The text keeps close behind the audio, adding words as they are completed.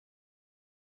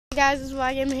guys, this is why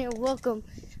I'm here. Welcome.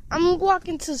 I'm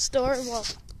walking to the store. Well,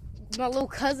 my little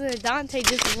cousin and Dante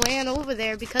just ran over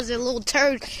there because they're little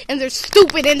turds and they're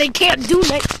stupid and they can't do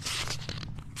nothing.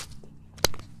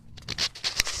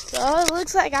 So it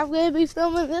looks like I'm gonna be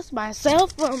filming this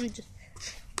myself.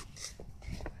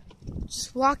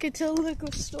 Just walking to the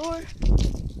liquor store.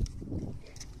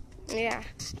 Yeah.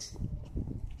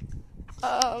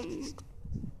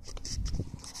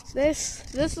 This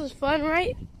was fun,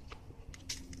 right?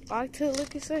 Walk to the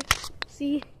liquor store.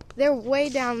 See, they're way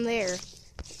down there.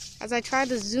 As I try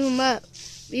to zoom up,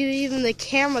 even the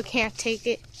camera can't take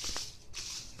it.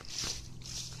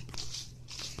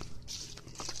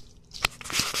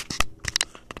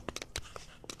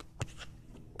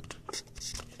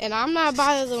 And I'm not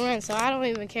bothered to run, so I don't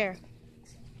even care.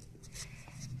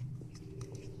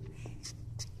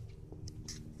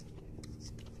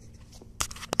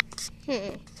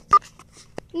 You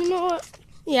know what?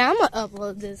 Yeah, I'm gonna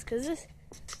upload this because this.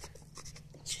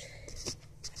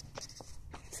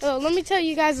 So let me tell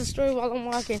you guys a story while I'm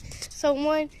walking. So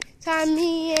one time,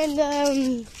 me and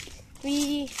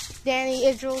Danny,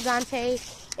 Israel, Dante,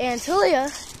 and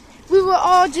Talia, we were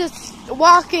all just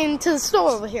walking to the store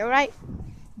over here, right?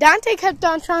 Dante kept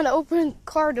on trying to open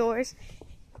car doors,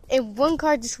 and one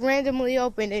car just randomly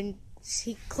opened, and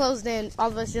he closed in. All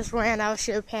of us just ran out of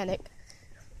sheer panic.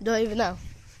 Don't even know.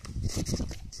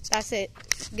 That's it.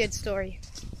 Good story.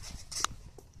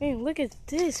 Man, look at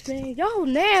this, man. Y'all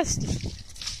nasty.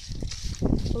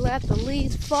 Let the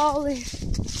leaves falling.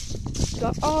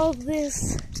 Got all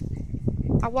this.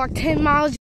 I walked 10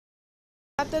 miles.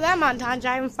 After that mountain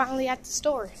drive, I'm finally at the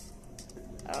store.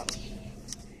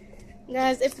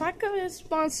 Guys, if I could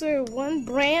sponsor one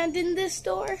brand in this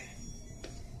store,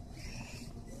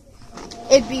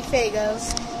 it'd be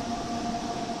Faygo's.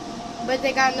 But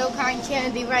they got no cotton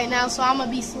candy right now, so I'm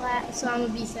gonna be sad. So I'm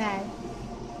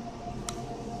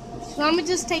gonna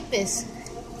just take this,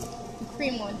 the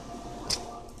cream one.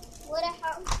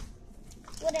 How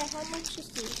much is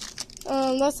this?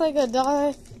 That's like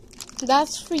 $1.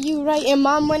 That's for you, right? And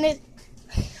Mom wanted.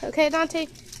 Okay, Dante.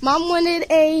 Mom wanted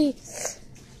a.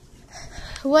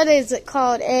 What is it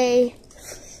called? It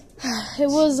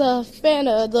was a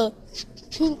Fanta, the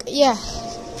pink. Yeah.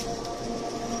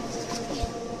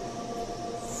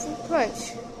 Fruit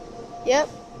punch. Yep.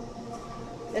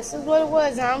 This is what it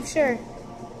was, I'm sure.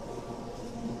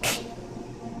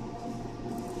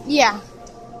 Yeah.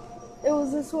 It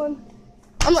was this one.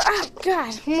 I'm like, oh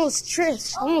God, almost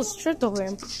tripped over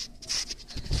him.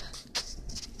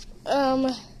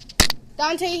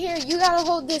 Dante, here, you gotta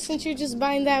hold this since you're just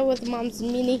buying that with Mom's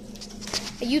mini.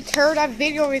 You turd, I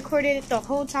video recorded it the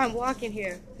whole time walking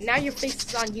here. Now your face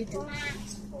is on YouTube.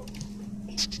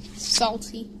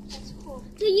 Salty. That's cool.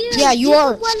 Yeah, you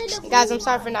are. Guys, I'm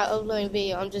sorry for not uploading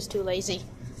video. I'm just too lazy.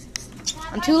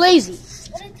 I'm too lazy.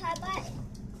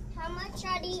 How much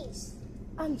are these?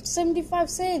 75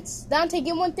 cents. Dante,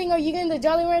 get one thing. Are you getting the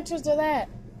Jolly Ranchers or that?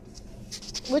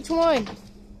 Which one?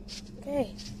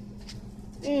 Okay.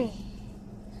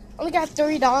 Only got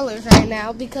 $3 right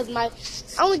now because I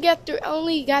only got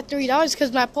 $3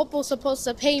 because my popo's supposed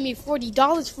to pay me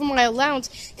 $40 for my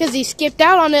allowance because he skipped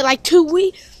out on it like 2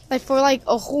 weeks, like for like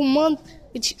a whole month.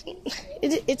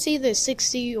 It's either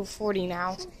 60 or 40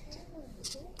 now.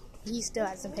 He still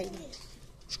hasn't paid me.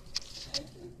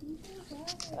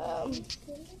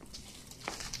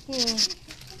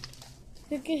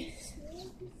 Okay.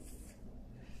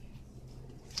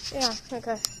 Yeah,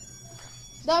 okay.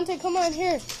 Dante, come on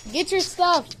here. Get your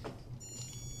stuff.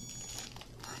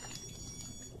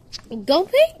 Go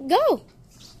pay. Go.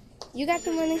 You got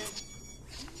the money.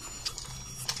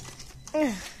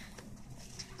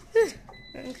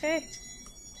 Okay.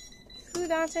 Who,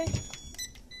 Dante?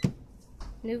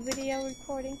 New video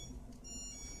recording.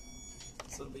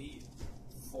 So it'll be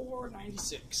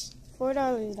 $4.96.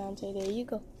 $4, Dante. There you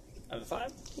go. Out of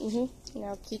 5?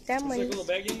 Now keep that money. Would you like a little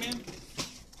bag, young man?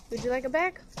 Would you like a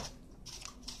bag?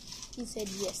 He said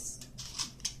yes.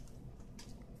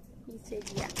 He said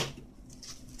yeah.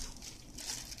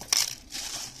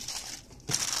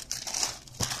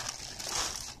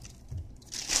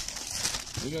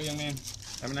 Here you go, young man.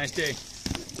 Have a nice day.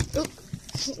 Oh,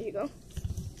 there you go.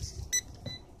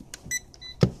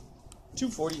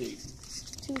 $2.48.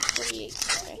 $2.48.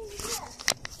 Okay.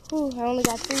 Ooh, I only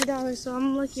got $3, so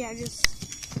I'm lucky. I just.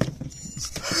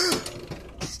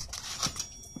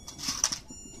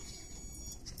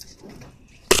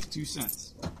 2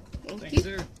 cents. Thank you, you,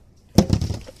 sir.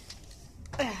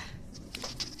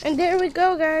 And there we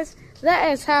go, guys.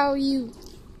 That is how you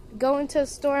go into a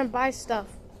store and buy stuff.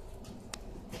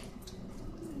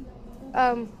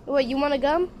 What, you want a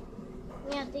gum?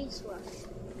 Yeah, these ones.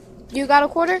 You got a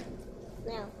quarter?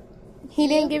 No. He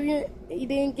didn't give you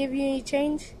any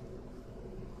change?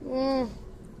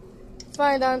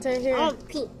 Fine, Dante, here. Oh,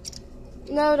 pink.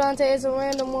 No, Dante, it's a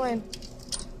random one.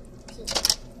 Pink.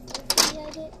 Hopefully I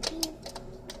get pink.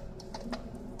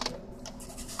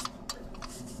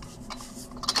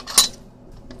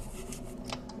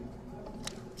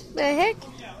 The heck?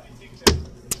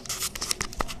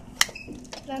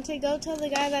 Dante, go tell the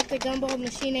guy that the gumball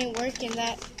machine ain't working,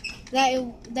 that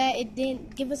it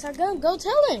didn't give us our gun. Go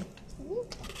tell him.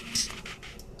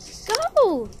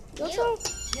 Go tell him.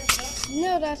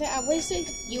 No, Dante, I wasted.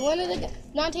 You wanted to go.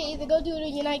 Dante, either go do it or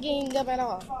you're not getting gum at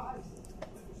all.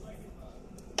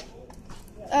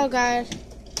 Oh, God.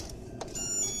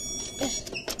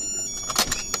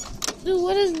 Dude,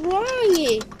 what is wrong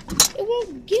here? It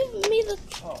won't give me the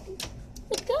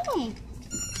gum.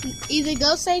 Either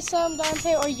go say something,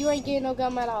 Dante, or you ain't getting no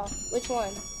gum at all. Which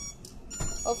one?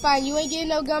 Oh, fine. You ain't getting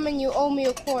no gum and you owe me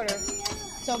a quarter.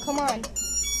 So, come on.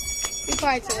 Be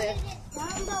quiet to it.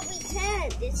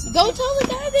 Go tell the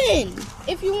guy then.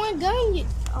 If you want gum, you...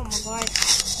 Oh, my God.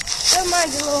 Never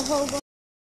mind, you little hobo.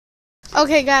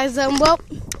 Okay, guys, well...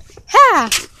 Ha!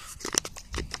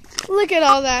 Look at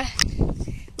all that.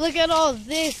 Look at all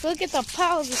this. Look at the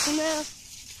piles of smell.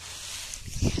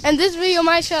 And this video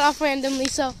might shut off randomly,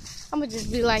 so I'm going to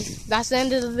just be like, that's the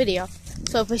end of the video.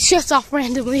 So if it shuts off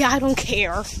randomly, I don't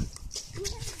care.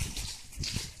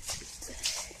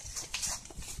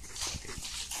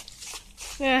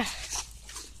 Yeah.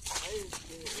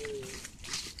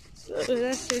 So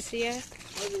that's just, yeah.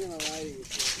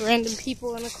 Random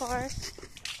people in the car.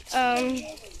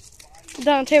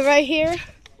 Dante right here.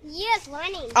 Yes,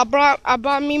 running. I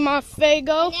brought me my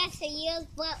faygo. That's a yes,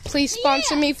 but Please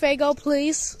sponsor me, faygo,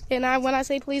 please. And when I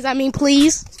say please, I mean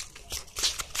please.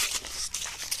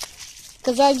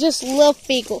 Because I just love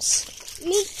faygos.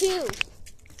 Me too.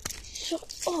 Shut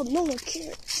up, no one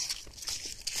cares.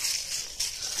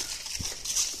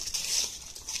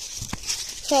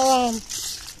 So,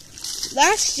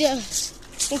 that's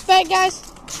just... In fact, guys,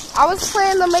 I was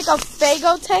planning to make a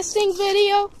faygo testing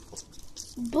video.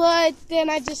 But then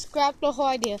I just scrapped the whole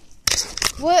idea.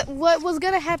 What was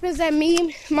gonna happen is that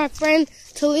me, my friend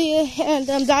Talia, and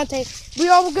Dante, we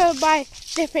all were gonna buy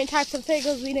different types of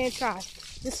faygos we didn't try.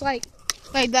 Just like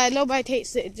that, nobody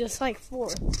tasted it. Just like four.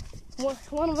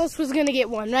 One of us was gonna get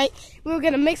one, right? We were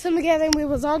gonna mix them together, and we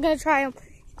was all gonna try them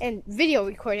and video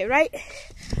record it, right?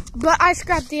 But I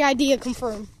scrapped the idea,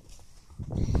 confirmed.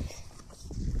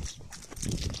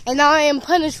 And now I am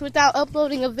punished without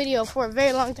uploading a video for a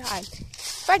very long time.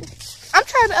 I'm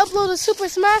trying to upload a Super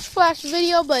Smash Flash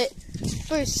video, but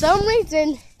for some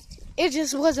reason, it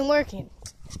just wasn't working.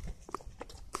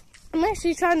 I'm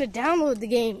actually trying to download the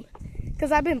game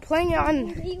because I've been playing it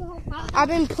on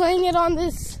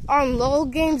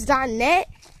lolgames.net.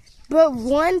 But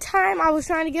one time I was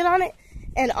trying to get on it,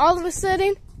 and all of a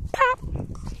sudden, pop!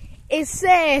 It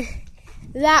said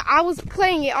that I was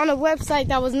playing it on a website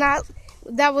that was not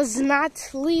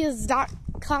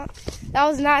Leah's.com. That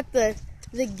was not the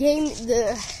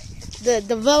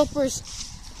developer's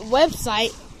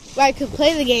website where I could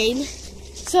play the game.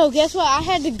 So guess what? I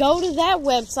had to go to that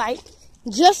website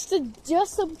just to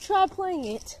try playing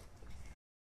it.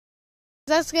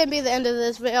 That's gonna be the end of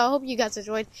this video. I hope you guys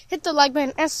enjoyed. Hit the like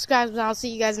button and subscribe, and I'll see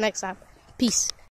you guys next time. Peace.